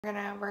We're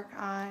gonna work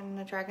on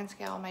the dragon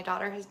scale. My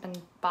daughter has been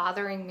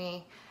bothering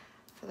me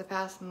for the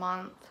past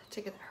month to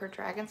get her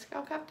dragon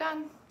scale cup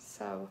done.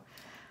 So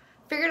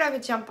figured I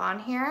would jump on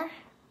here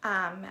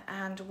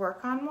and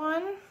work on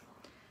one.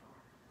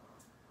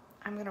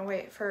 I'm gonna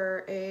wait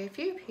for a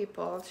few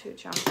people to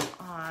jump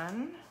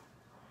on.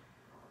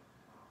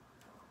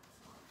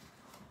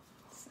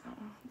 So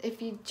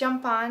if you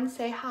jump on,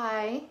 say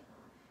hi.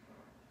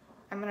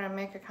 I'm gonna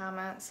make a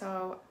comment.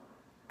 So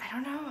I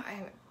don't know,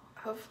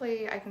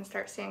 hopefully I can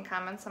start seeing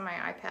comments on my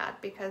iPad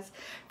because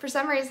for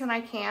some reason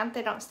I can't.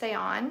 They don't stay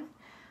on.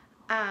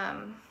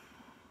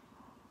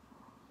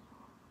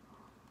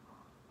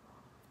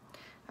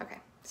 Okay,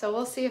 so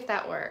we'll see if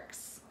that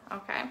works.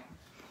 Okay.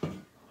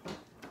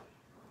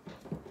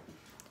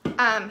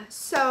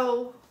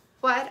 So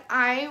what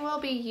I will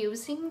be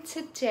using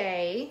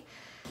today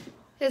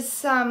is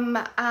some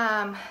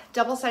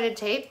double-sided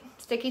tape,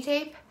 sticky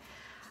tape.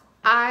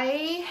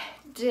 I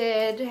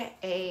did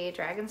a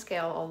dragon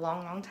scale a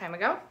long time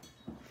ago,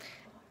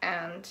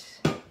 and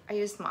I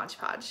used Mod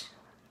Podge,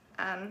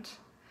 and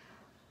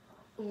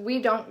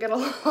we don't get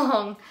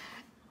along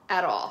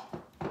at all.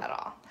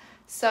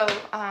 So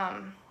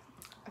a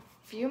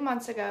few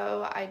months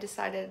ago, I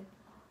decided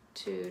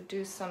to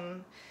do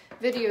some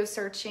video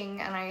searching,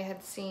 and I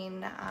had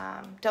seen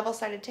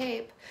double-sided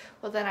tape.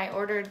 Well, then I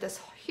ordered this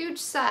huge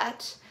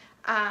set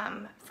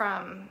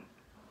from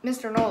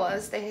Mr.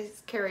 Nola's. They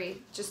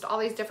carry just all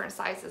these different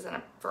sizes in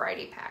a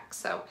variety pack.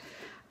 So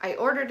I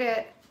ordered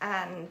it,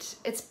 and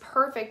it's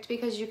perfect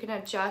because you can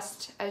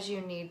adjust as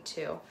you need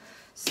to.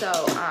 So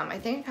I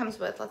think it comes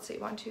with, let's see,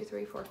 1, 2,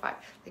 3, 4, 5,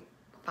 like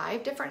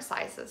 5 different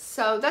sizes.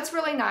 So that's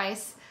really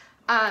nice.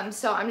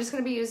 So I'm just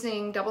gonna be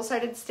using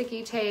double-sided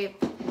sticky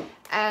tape,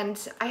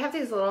 and I have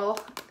these little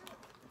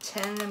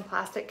tin and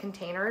plastic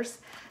containers,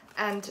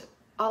 and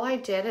all I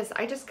did is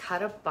I just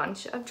cut a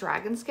bunch of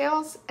dragon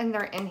scales, and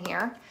they're in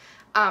here.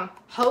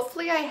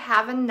 Hopefully I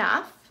have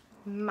enough,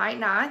 might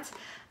not,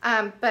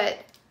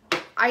 but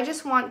I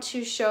just want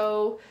to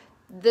show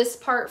this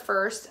part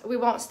first. We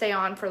won't stay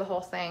on for the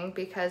whole thing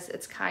because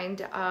it's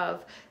kind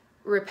of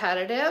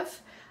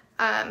repetitive.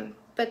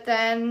 But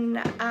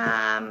then,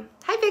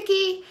 hi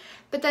Vicky,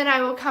 but then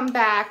I will come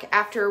back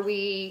after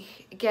we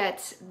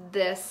get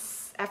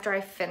this, after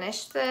I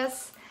finish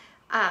this,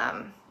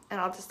 and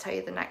I'll just tell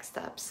you the next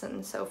steps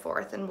and so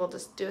forth, and we'll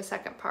just do a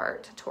second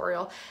part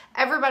tutorial.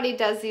 Everybody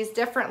does these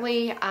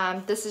differently.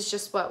 This is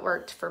just what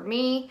worked for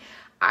me.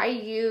 I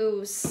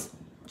use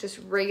just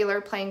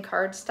regular plain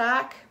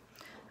cardstock.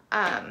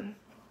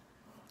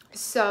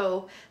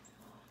 So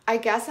I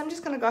guess I'm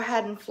just gonna go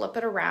ahead and flip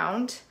it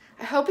around.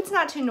 I hope it's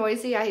not too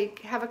noisy. I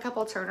have a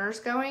couple turners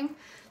going,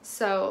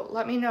 so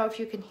let me know if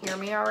you can hear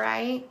me all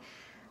right.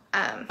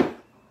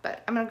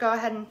 But I'm gonna go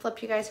ahead and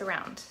flip you guys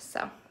around,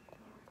 so.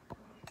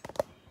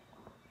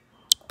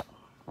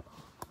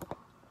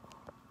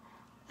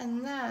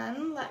 And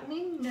then let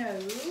me know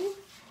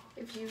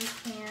if you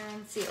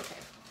can see okay.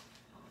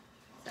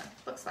 So,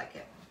 looks like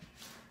it.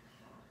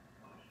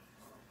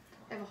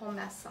 I have a whole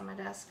mess on my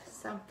desk,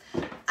 so.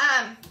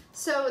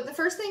 So the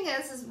first thing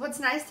is what's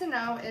nice to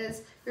know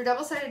is your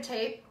double-sided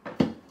tape,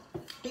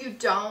 you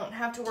don't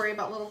have to worry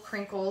about little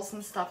crinkles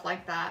and stuff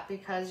like that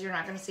because you're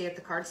not gonna see it.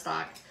 The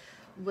cardstock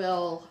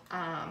will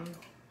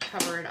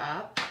cover it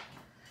up.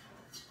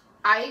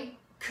 I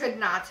could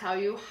not tell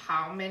you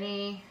how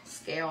many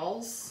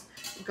scales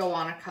go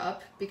on a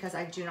cup because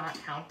I do not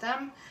count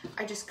them.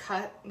 I just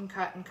cut and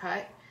cut and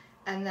cut,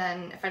 and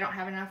then if I don't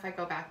have enough, I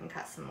go back and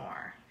cut some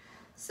more.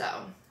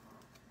 So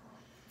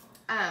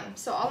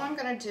so all I'm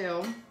gonna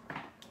do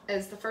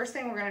is, the first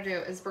thing we're gonna do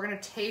is we're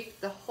gonna tape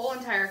the whole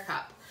entire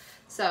cup.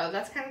 So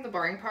that's kind of the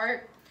boring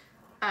part.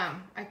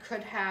 I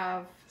could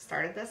have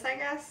started this, I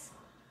guess,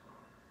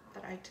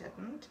 but I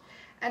didn't.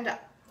 And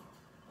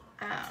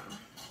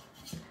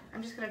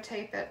I'm just gonna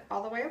tape it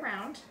all the way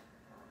around.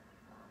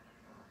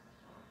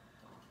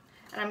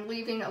 And I'm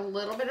leaving a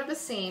little bit of a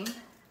seam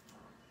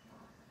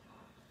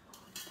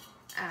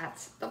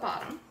at the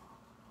bottom.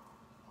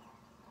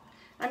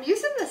 I'm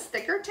using this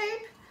thicker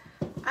tape.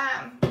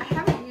 I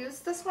haven't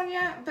used this one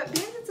yet, but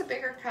being it's a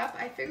bigger cup,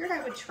 I figured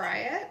I would try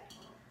it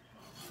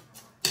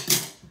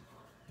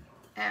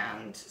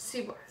and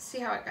see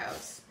how it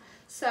goes.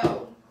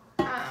 So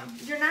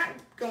you're not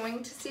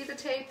going to see the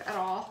tape at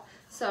all,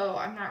 so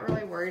I'm not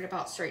really worried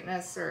about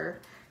straightness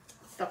or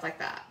stuff like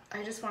that.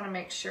 I just want to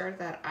make sure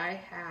that I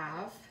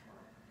have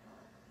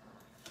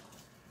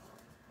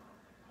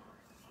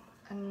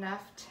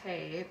enough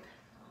tape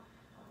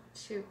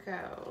to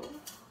go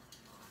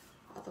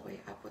all the way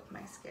up with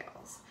my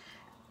scales.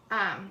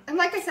 And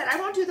like I said, I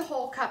won't do the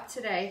whole cup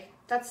today.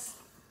 That's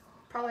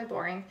probably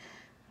boring.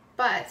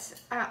 But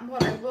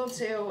what I will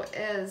do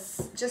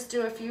is just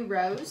do a few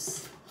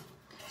rows.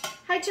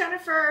 Hi,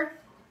 Jennifer.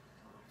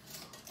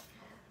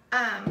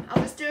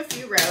 I'll just do a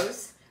few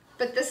rows,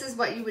 but this is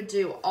what you would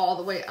do all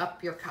the way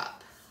up your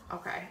cup.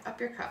 Okay, up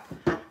your cup.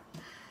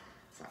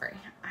 Sorry,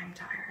 I'm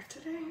tired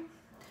today.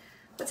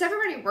 What's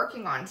everybody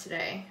working on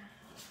today?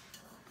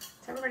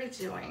 What's everybody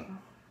doing?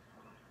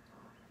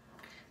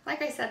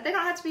 like I said, they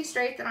don't have to be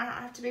straight, they don't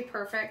have to be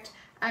perfect.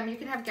 You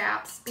can have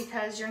gaps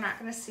because you're not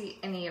going to see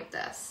any of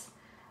this.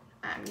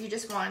 You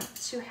just want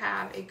to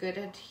have a good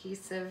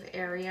adhesive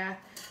area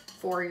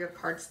for your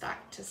cardstock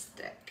to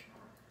stick.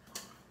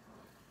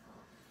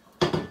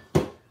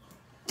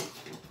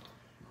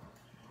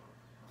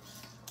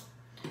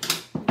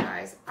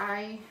 Guys,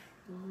 I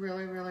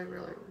really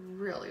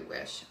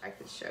wish I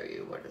could show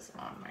you what is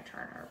on my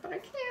turner, but I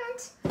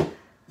can't.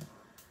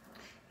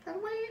 Gotta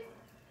wait,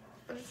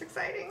 but it's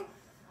exciting.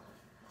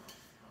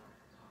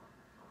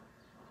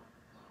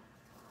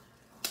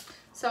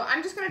 So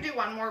I'm just gonna do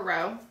one more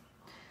row,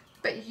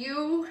 but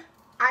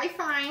I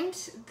find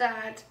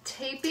that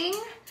taping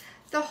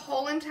the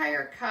whole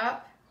entire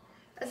cup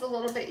is a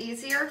little bit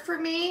easier for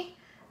me.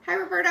 Hi,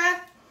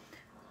 Roberta.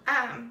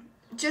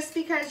 Just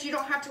because you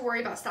don't have to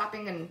worry about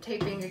stopping and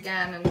taping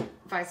again and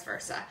vice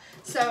versa.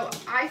 So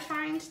I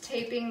find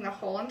taping the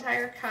whole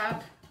entire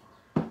cup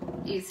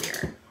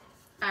easier.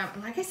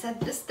 Like I said,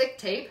 this thick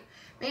tape,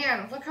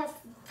 man, look how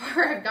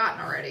far I've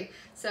gotten already.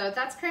 So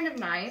that's kind of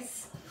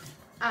nice.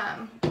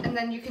 And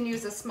then you can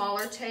use a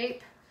smaller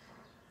tape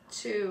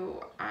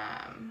to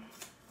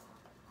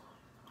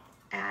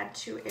add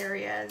to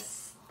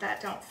areas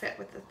that don't fit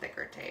with the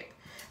thicker tape.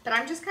 But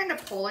I'm just kind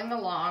of pulling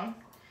along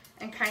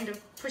and kind of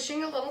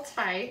pushing a little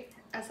tight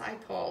as I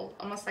pull,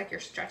 almost like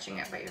you're stretching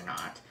it, but you're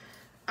not.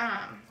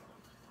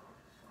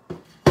 And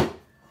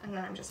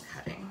then I'm just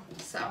cutting,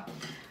 so.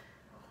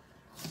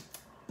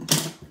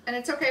 And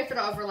it's okay if it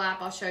overlap.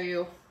 I'll show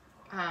you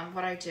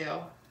what I do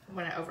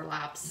when it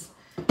overlaps.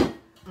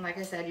 And like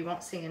I said, you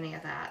won't see any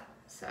of that,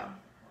 so.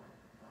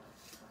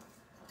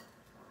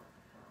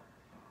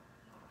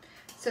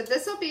 So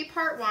this will be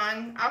part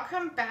one. I'll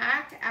come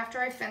back after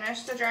I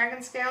finish the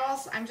dragon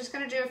scales. I'm just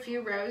gonna do a few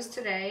rows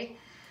today.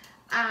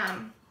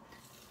 And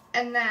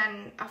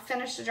then I'll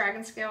finish the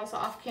dragon scales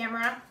off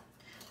camera.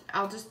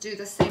 I'll just do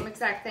the same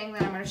exact thing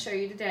that I'm gonna show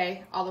you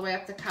today, all the way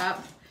up the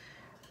cup.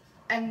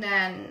 And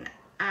then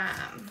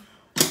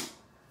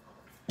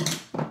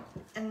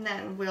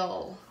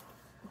we'll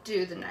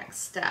do the next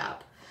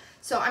step.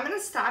 So I'm gonna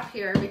stop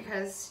here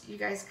because you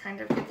guys kind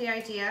of get the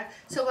idea.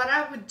 So what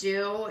I would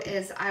do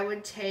is I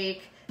would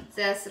take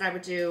this and I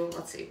would do,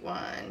 let's see,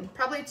 one,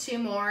 probably two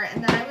more,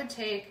 and then I would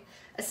take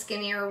a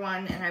skinnier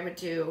one and I would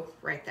do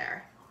right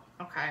there,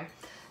 okay?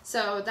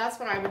 So that's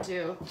what I would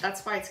do.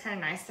 That's why it's kind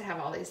of nice to have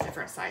all these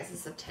different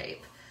sizes of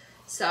tape.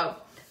 So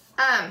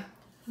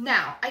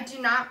now I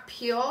do not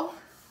peel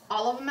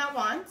all of them at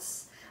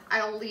once.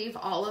 I'll leave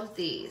all of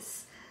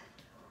these.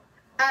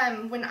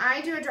 When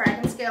I do a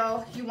dragon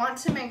scale, you want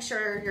to make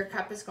sure your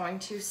cup is going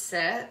to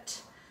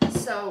sit.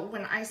 So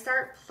when I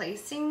start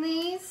placing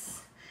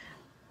these,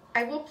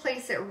 I will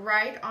place it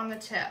right on the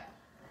tip,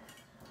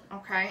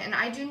 okay? And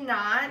I do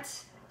not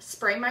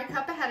spray my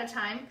cup ahead of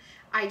time.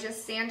 I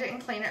just sand it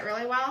and clean it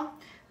really well.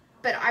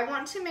 But I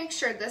want to make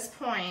sure this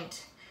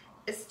point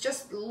is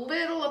just a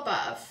little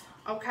above,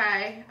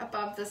 okay,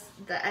 above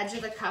the edge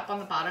of the cup on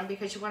the bottom,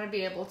 because you want to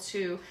be able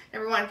to,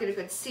 number one, get a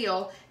good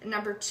seal, and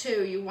number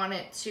two, you want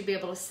it to be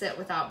able to sit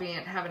without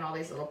having all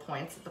these little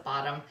points at the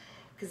bottom,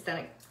 because then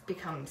it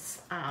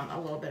becomes a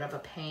little bit of a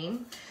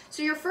pain.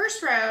 So your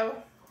first row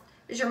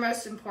is your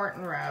most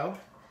important row.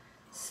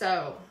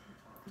 So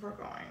we're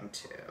going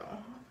to,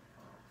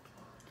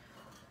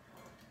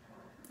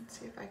 let's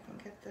see if I can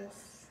get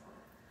this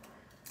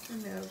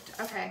removed.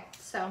 Okay,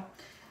 so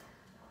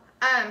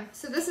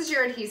this is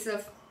your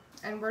adhesive.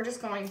 And we're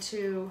just going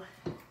to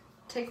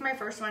take my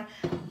first one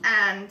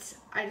and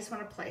I just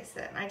want to place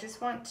it. And I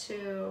just want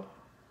to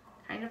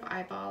kind of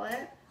eyeball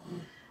it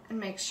and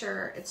make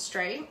sure it's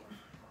straight.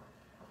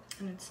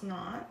 And it's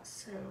not,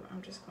 so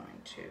I'm just going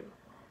to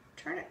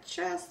turn it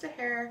just a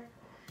hair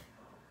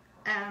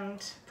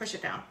and push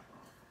it down.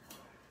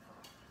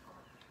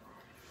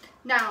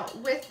 Now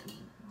with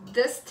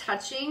this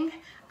touching,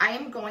 I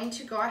am going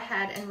to go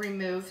ahead and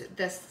remove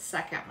this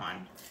second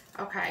one,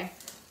 okay?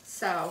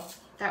 So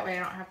that way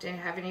I don't have to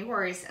have any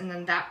worries. And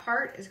then that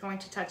part is going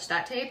to touch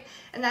that tape,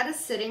 and that is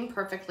sitting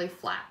perfectly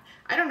flat.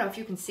 I don't know if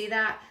you can see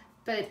that,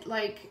 but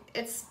like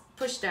it's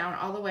pushed down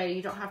all the way.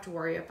 You don't have to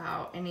worry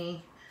about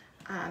any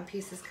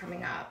pieces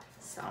coming up.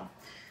 So,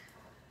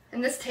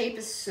 and this tape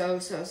is so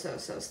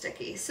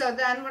sticky. So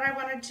then what I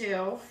want to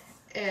do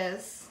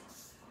is,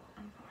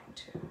 I'm going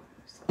to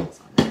set this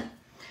on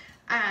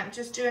there.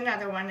 Just do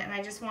another one, and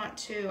I just want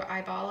to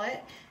eyeball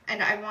it,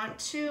 and I want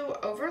to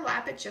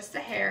overlap it just a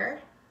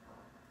hair.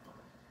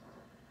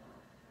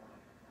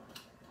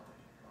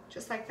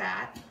 Just like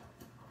that.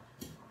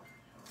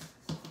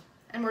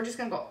 And we're just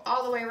gonna go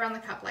all the way around the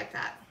cup like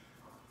that.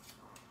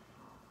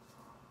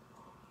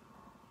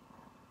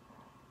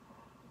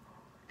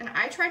 And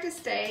I try to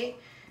stay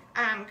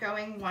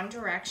going one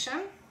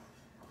direction,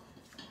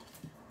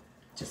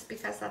 just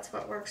because that's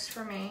what works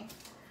for me.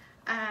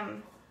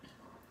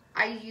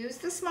 I use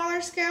the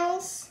smaller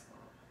scales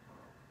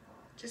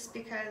just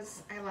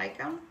because I like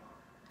them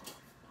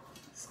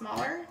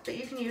smaller, but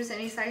you can use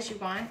any size you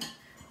want.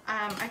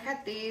 I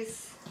cut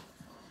these,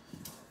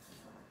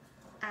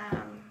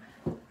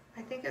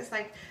 I think it is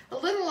like a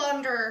little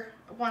under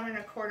 1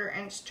 1/4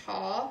 inch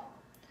tall.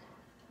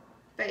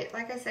 But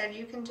like I said,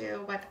 you can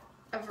do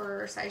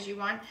whatever size you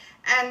want.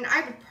 And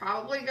I would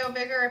probably go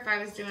bigger if I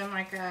was doing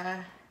like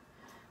a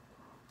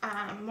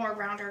more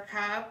rounder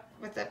cup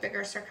with a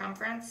bigger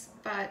circumference,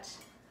 but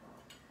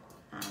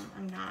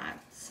I'm not,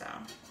 so.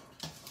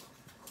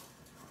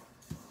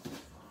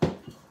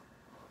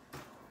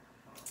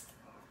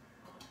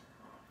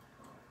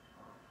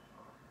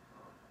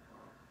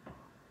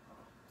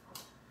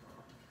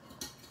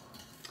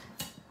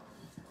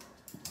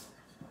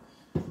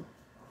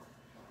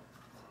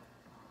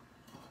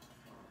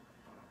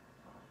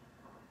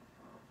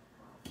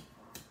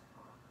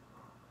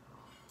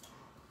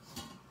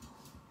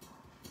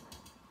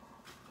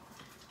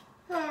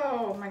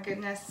 Oh my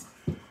goodness.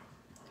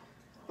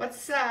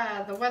 What's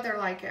the weather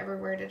like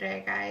everywhere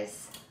today,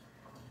 guys?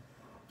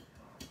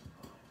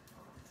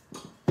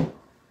 I'm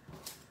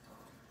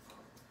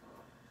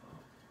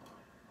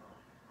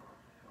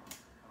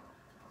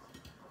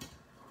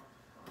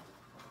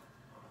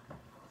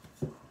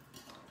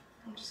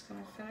just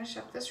going to finish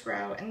up this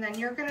row, and then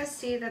you're going to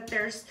see that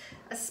there's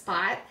a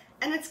spot,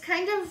 and it's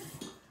kind of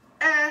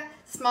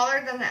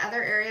smaller than the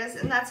other areas,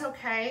 and that's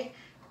okay.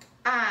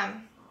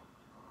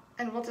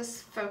 And we'll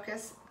just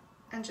focus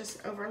and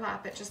just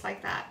overlap it just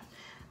like that.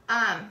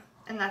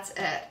 And that's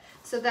it.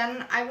 So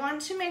then I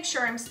want to make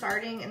sure I'm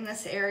starting in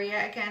this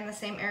area, again, the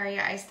same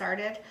area I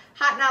started.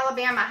 Hot in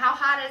Alabama. How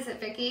hot is it,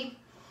 Vicki?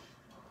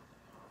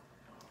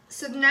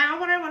 So now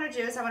what I want to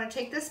do is I want to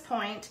take this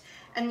point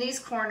and these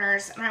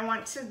corners, and I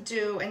want to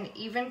do an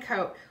even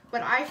coat.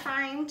 What I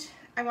find,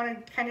 I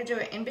want to kind of do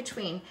it in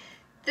between.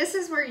 This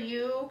is where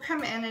you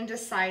come in and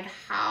decide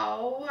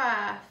how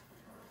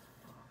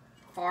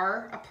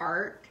far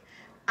apart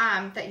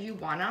that you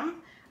want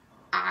them.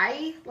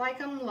 I like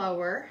them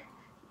lower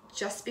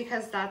just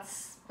because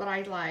that's what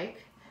I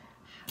like.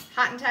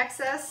 Hot in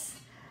Texas.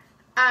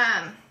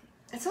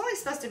 It's only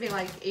supposed to be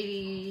like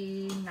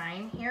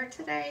 89 here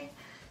today.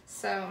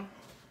 So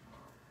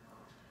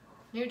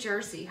New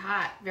Jersey,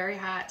 hot, very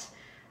hot.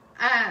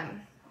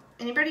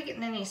 Anybody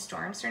getting any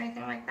storms or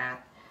anything like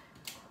that?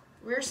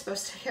 We're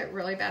supposed to get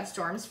really bad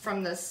storms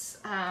from this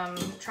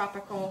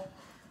tropical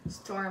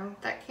storm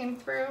that came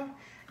through,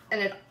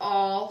 and it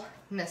all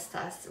missed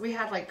us. We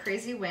had like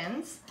crazy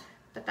winds,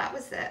 but that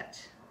was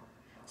it.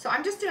 So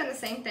I'm just doing the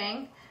same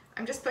thing.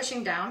 I'm just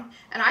pushing down,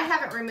 and I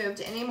haven't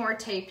removed any more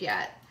tape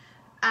yet.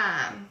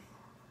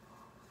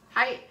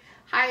 High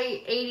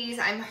 80s,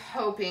 I'm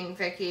hoping,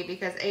 Vicki,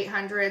 because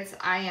 800s,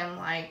 I am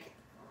like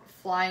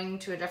flying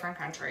to a different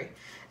country.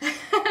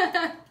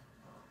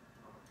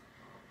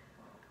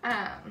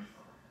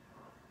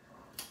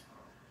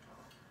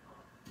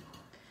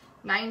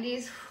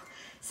 90s.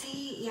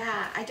 See,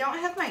 yeah, I don't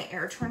have my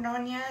air turned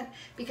on yet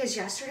because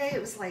yesterday it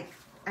was like,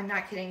 I'm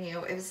not kidding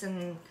you, it was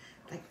in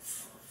like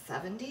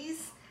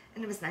 70s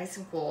and it was nice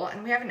and cool,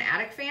 and we have an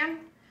attic fan,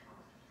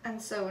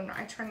 and so when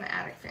I turn the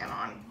attic fan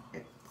on,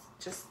 it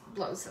just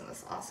blows in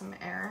this awesome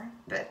air,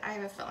 but I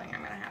have a feeling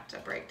I'm gonna have to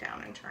break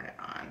down and turn it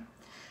on.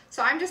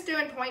 So I'm just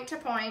doing point to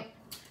point,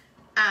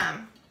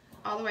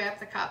 all the way up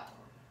the cup.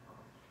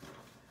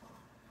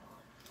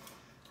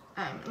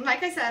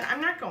 Like I said, I'm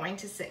not going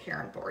to sit here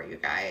and bore you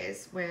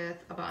guys with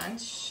a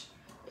bunch.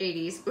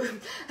 80s.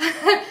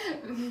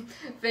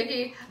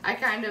 Vicki, I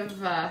kind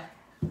of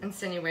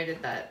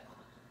insinuated that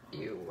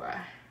you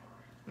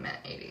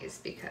meant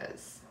 80s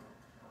because,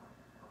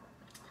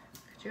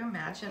 could you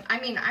imagine? I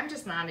mean, I'm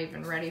just not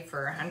even ready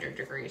for 100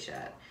 degrees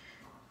yet.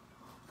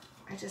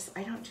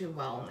 I don't do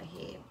well in the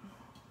heat.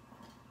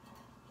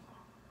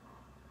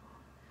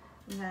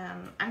 And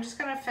then I'm just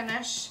gonna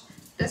finish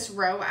this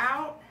row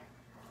out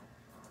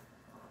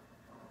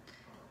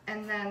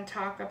and then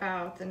talk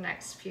about the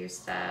next few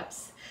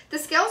steps. The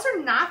scales are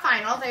not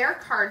final, they are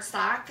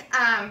cardstock.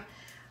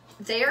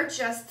 They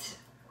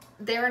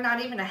are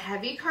not even a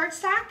heavy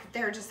cardstock,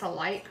 they're just a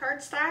light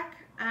cardstock.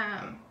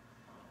 I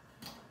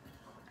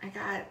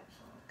got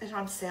it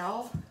on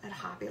sale at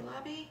Hobby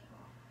Lobby.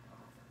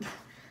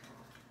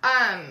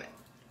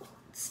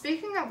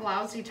 Speaking of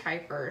lousy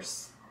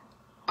typers,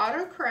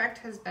 autocorrect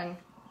has been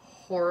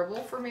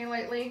horrible for me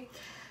lately.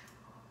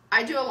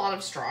 I do a lot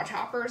of straw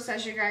toppers,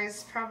 as you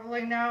guys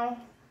probably know,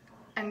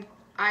 and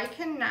I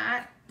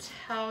cannot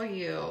tell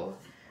you,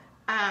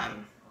 I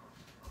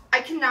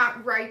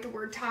cannot write the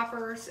word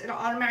toppers. It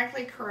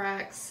automatically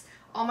corrects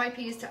all my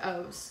P's to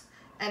O's,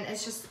 and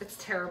it's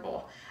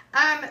terrible.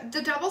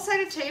 The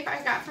double-sided tape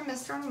I got from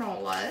Mr.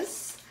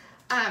 Nola's.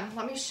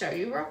 Let me show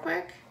you real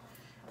quick.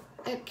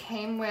 It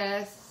came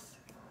with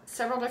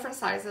several different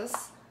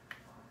sizes.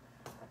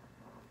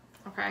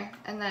 Okay,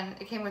 and then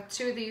it came with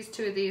two of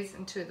these,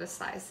 and two of this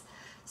size.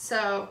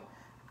 So,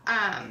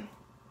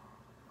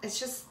 it's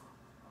just,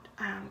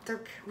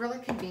 they're really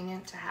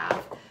convenient to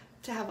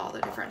have all the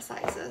different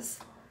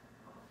sizes.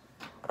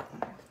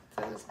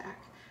 Throw those back.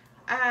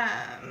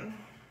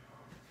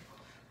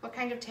 What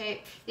kind of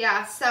tape?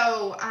 Yeah,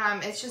 so,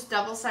 it's just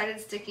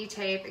double-sided sticky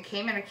tape. It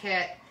came in a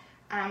kit,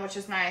 which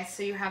is nice.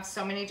 So you have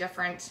so many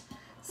different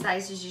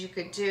sizes you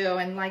could do.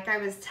 And like I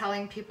was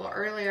telling people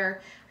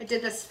earlier, I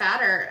did this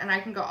fatter and I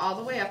can go all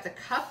the way up the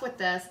cup with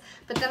this,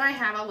 but then I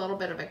have a little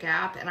bit of a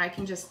gap and I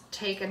can just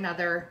take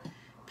another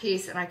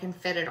piece and I can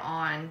fit it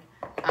on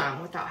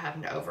without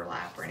having to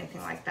overlap or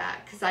anything like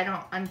that, because I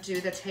don't undo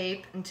the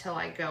tape until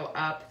I go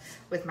up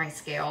with my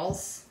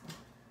scales.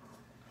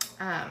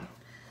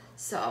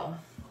 So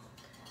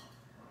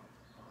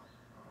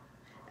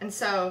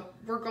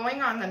we're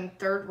going on the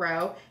third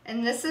row,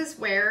 and this is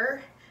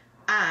where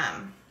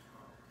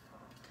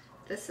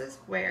this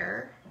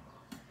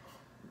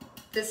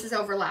is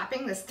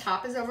overlapping, this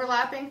top is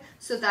overlapping,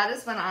 so that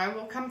is when I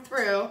will come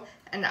through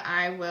and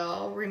I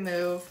will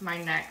remove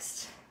my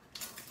next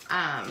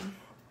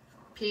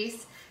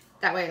piece.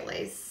 That way it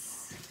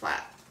lays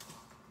flat.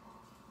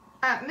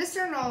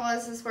 Mr.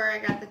 Nola's is where I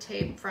got the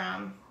tape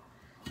from.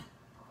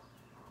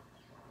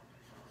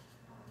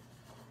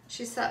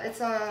 She said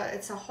it's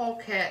a whole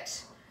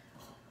kit.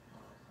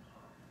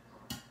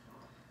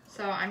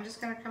 So I'm just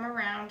gonna come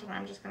around and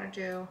I'm just gonna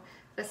do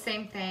the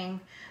same thing.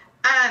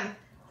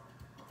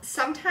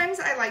 Sometimes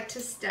I like to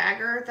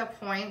stagger the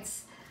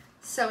points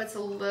so it's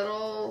a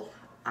little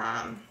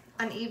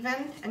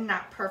uneven and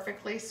not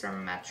perfectly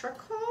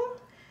symmetrical.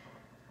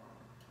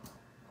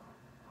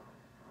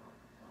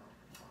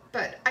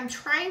 But I'm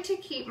trying to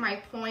keep my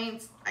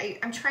points,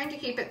 I'm trying to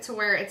keep it to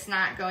where it's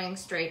not going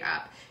straight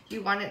up.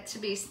 You want it to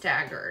be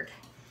staggered.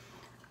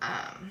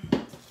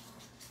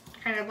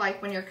 Kind of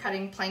like when you're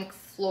cutting plank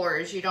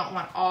floors, you don't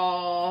want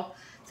all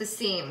the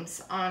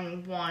seams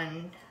on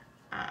one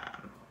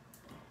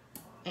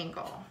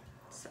angle.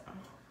 So,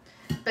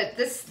 but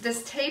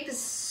this tape is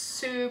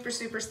super,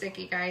 super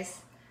sticky, guys.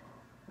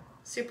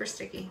 Super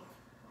sticky.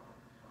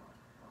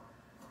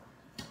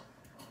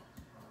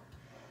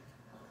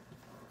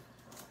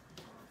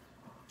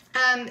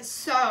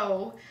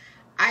 So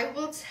I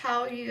will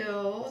tell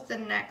you the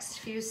next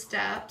few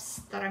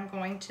steps that I'm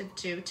going to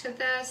do to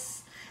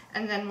this,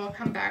 and then we'll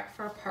come back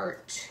for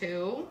part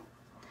 2.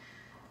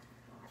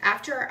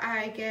 After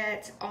I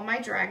get all my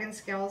dragon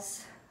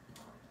scales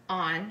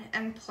on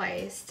and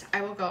placed,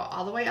 I will go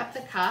all the way up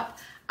the cup.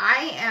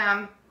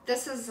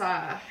 This is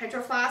a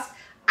Hydro Flask.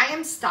 I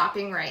am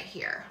stopping right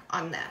here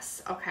on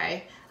this,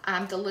 okay?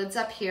 The lid's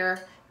up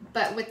here,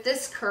 but with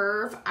this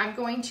curve, I'm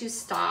going to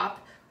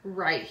stop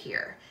right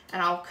here,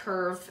 and I'll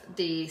curve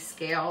the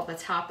scale, the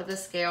top of the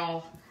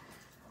scale,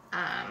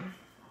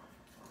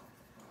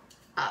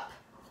 up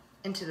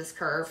into this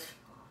curve,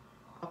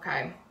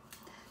 okay?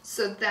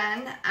 So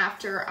then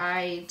after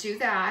I do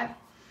that,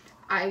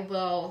 I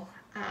will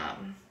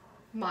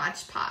Mod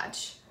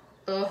Podge.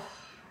 Ugh,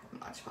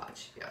 Mod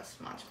Podge, yes,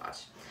 Mod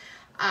Podge.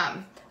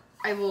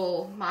 I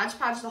will Mod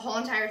Podge the whole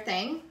entire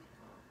thing.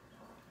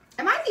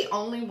 Am I the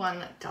only one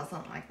that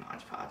doesn't like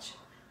Mod Podge?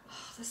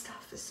 Oh, this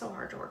stuff is so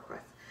hard to work with.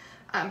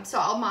 So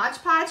I'll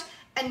Mod Podge,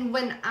 and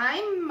when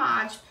I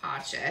Mod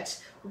Podge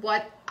it,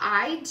 what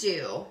I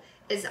do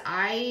is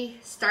I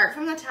start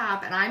from the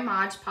top and I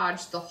Mod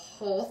Podge the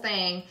whole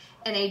thing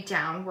in a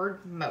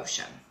downward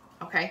motion,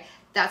 okay?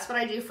 That's what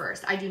I do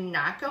first. I do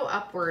not go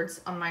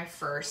upwards on my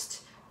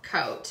first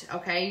coat,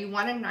 okay? You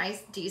want a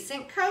nice,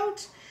 decent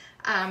coat,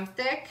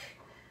 thick,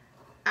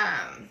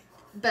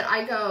 but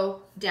I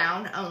go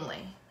down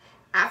only.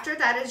 After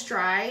that is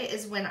dry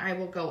is when I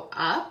will go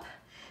up,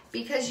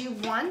 because you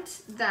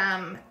want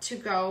them to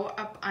go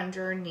up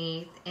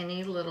underneath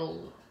any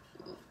little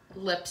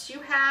lips you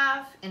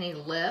have, any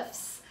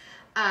lifts.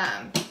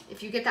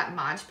 If you get that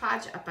Mod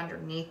Podge up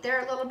underneath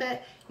there a little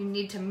bit, you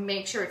need to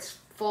make sure it's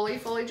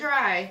fully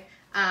dry.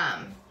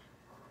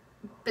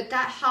 But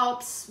that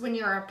helps when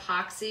you're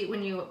epoxy,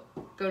 when you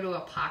go to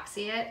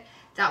epoxy it,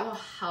 that will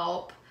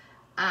help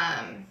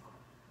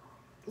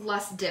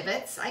less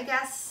divots, I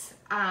guess.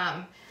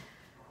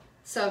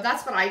 So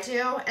that's what I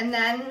do. And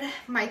then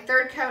my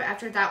third coat,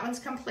 after that one's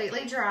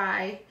completely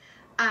dry,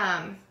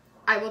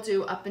 I will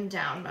do up and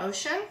down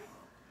motion.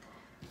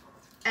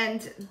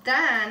 And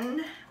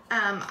then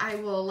I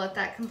will let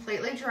that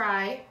completely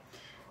dry,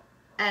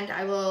 and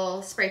I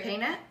will spray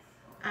paint it.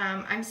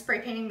 I'm spray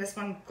painting this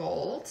one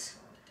gold.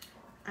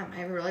 I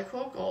have a really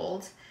cool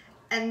gold.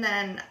 And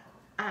then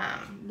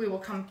we will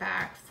come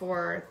back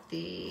for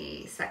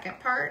the second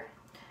part,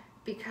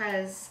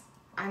 because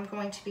I'm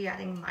going to be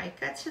adding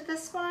mica to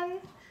this one,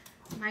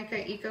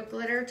 mica eco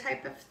glitter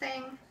type of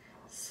thing.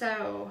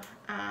 So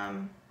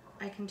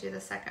I can do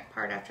the second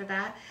part after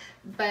that.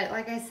 But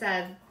like I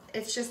said,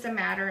 it's just a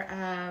matter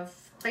of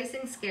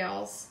placing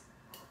scales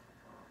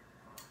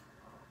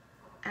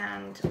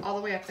and all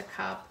the way up the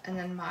cup, and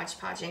then Mod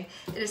Podging.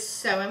 It is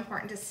so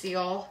important to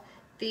seal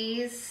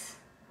these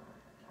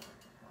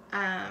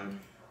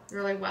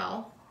really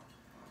well.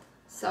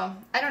 So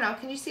I don't know,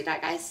 can you see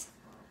that, guys?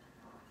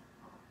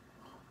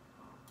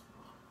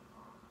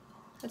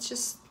 That's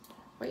just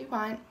what you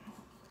want,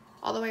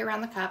 all the way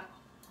around the cup.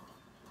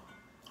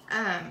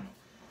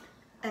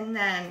 And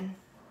then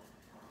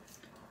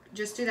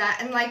just do that.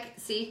 And like,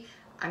 see,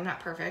 I'm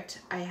not perfect.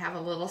 I have a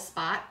little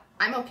spot.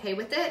 I'm okay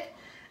with it,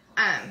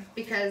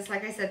 because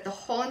like I said, the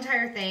whole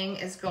entire thing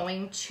is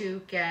going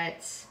to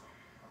get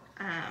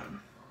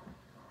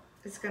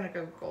is gonna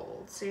go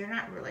gold, so you're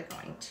not really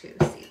going to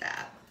see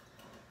that.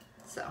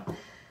 So,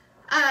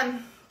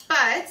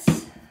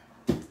 but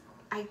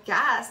I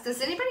guess,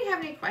 does anybody have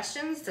any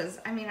questions?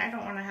 I mean, I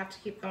don't want to have to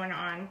keep going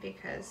on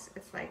because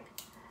it's like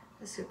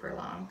a super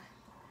long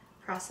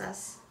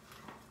process.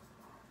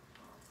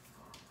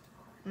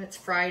 And it's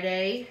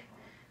Friday.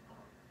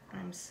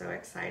 I'm so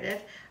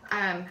excited.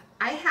 I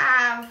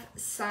have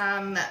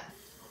some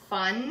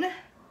fun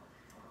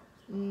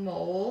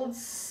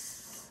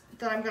molds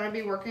that I'm going to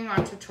be working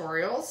on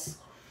tutorials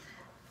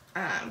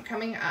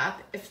coming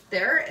up. If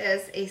there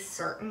is a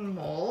certain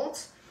mold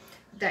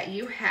that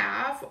you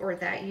have or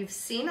that you've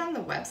seen on the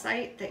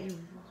website that you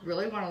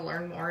really want to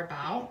learn more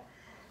about,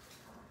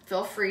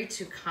 feel free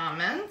to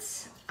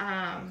comment.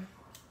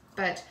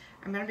 But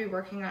I'm going to be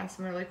working on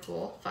some really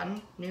cool,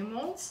 fun new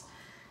molds.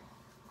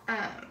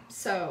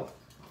 So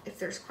if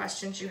there's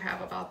questions you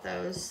have about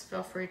those,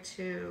 feel free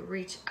to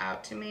reach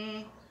out to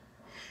me.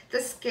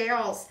 The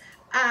scales,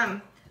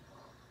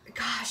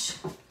 gosh,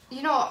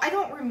 you know, I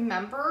don't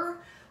remember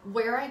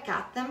where I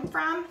got them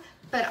from,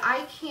 but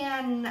I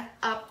can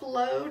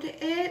upload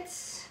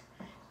it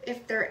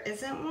if there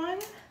isn't one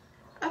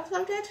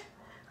uploaded.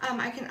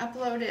 I can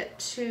upload it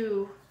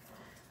to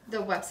the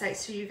website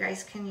so you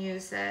guys can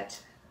use it.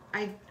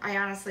 I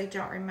honestly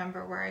don't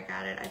remember where I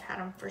got it. I've had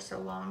them for so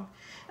long.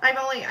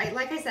 And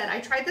like I said,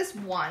 I tried this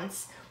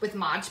once with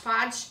Mod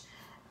Podge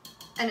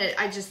and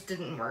I just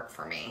didn't work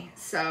for me.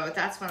 So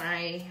that's when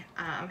I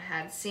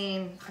had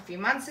seen a few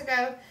months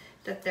ago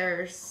that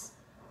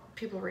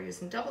people were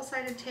using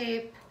double-sided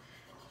tape,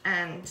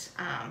 and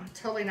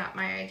totally not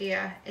my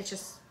idea. It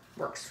just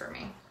works for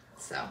me.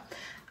 So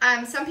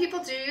some people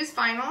do use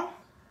vinyl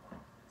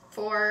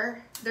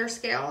for their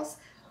scales.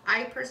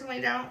 I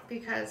personally don't,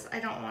 because I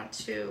don't want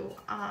to,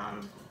 I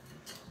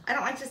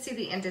don't like to see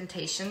the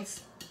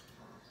indentations.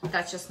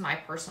 That's just my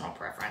personal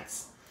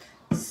preference.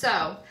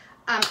 So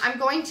I'm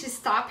going to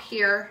stop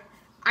here.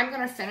 I'm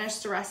going to finish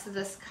the rest of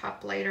this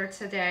cup later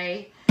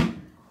today.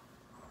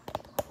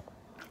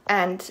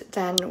 And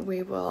then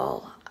we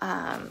will,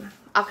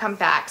 I'll come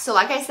back. So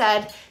like I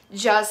said,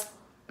 just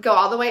go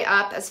all the way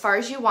up as far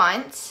as you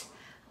want.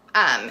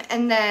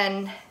 And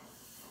then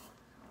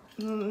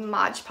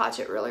Mod Podge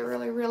it really,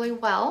 really, really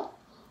well,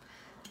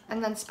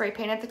 and then spray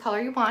paint it the color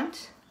you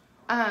want.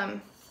 I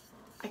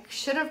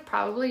should have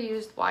probably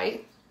used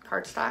white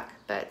cardstock,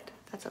 but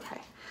that's okay.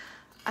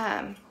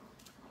 And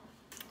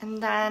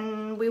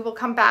then we will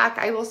come back.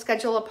 I will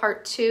schedule a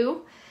part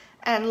 2,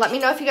 and let me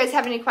know if you guys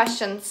have any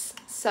questions.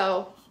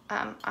 So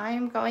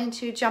I'm going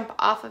to jump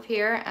off of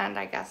here and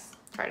I guess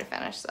try to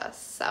finish this.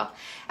 So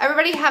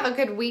everybody have a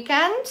good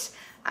weekend.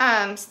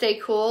 Stay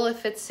cool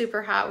if it's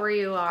super hot where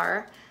you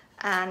are.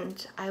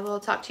 And I will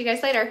talk to you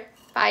guys later.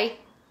 Bye.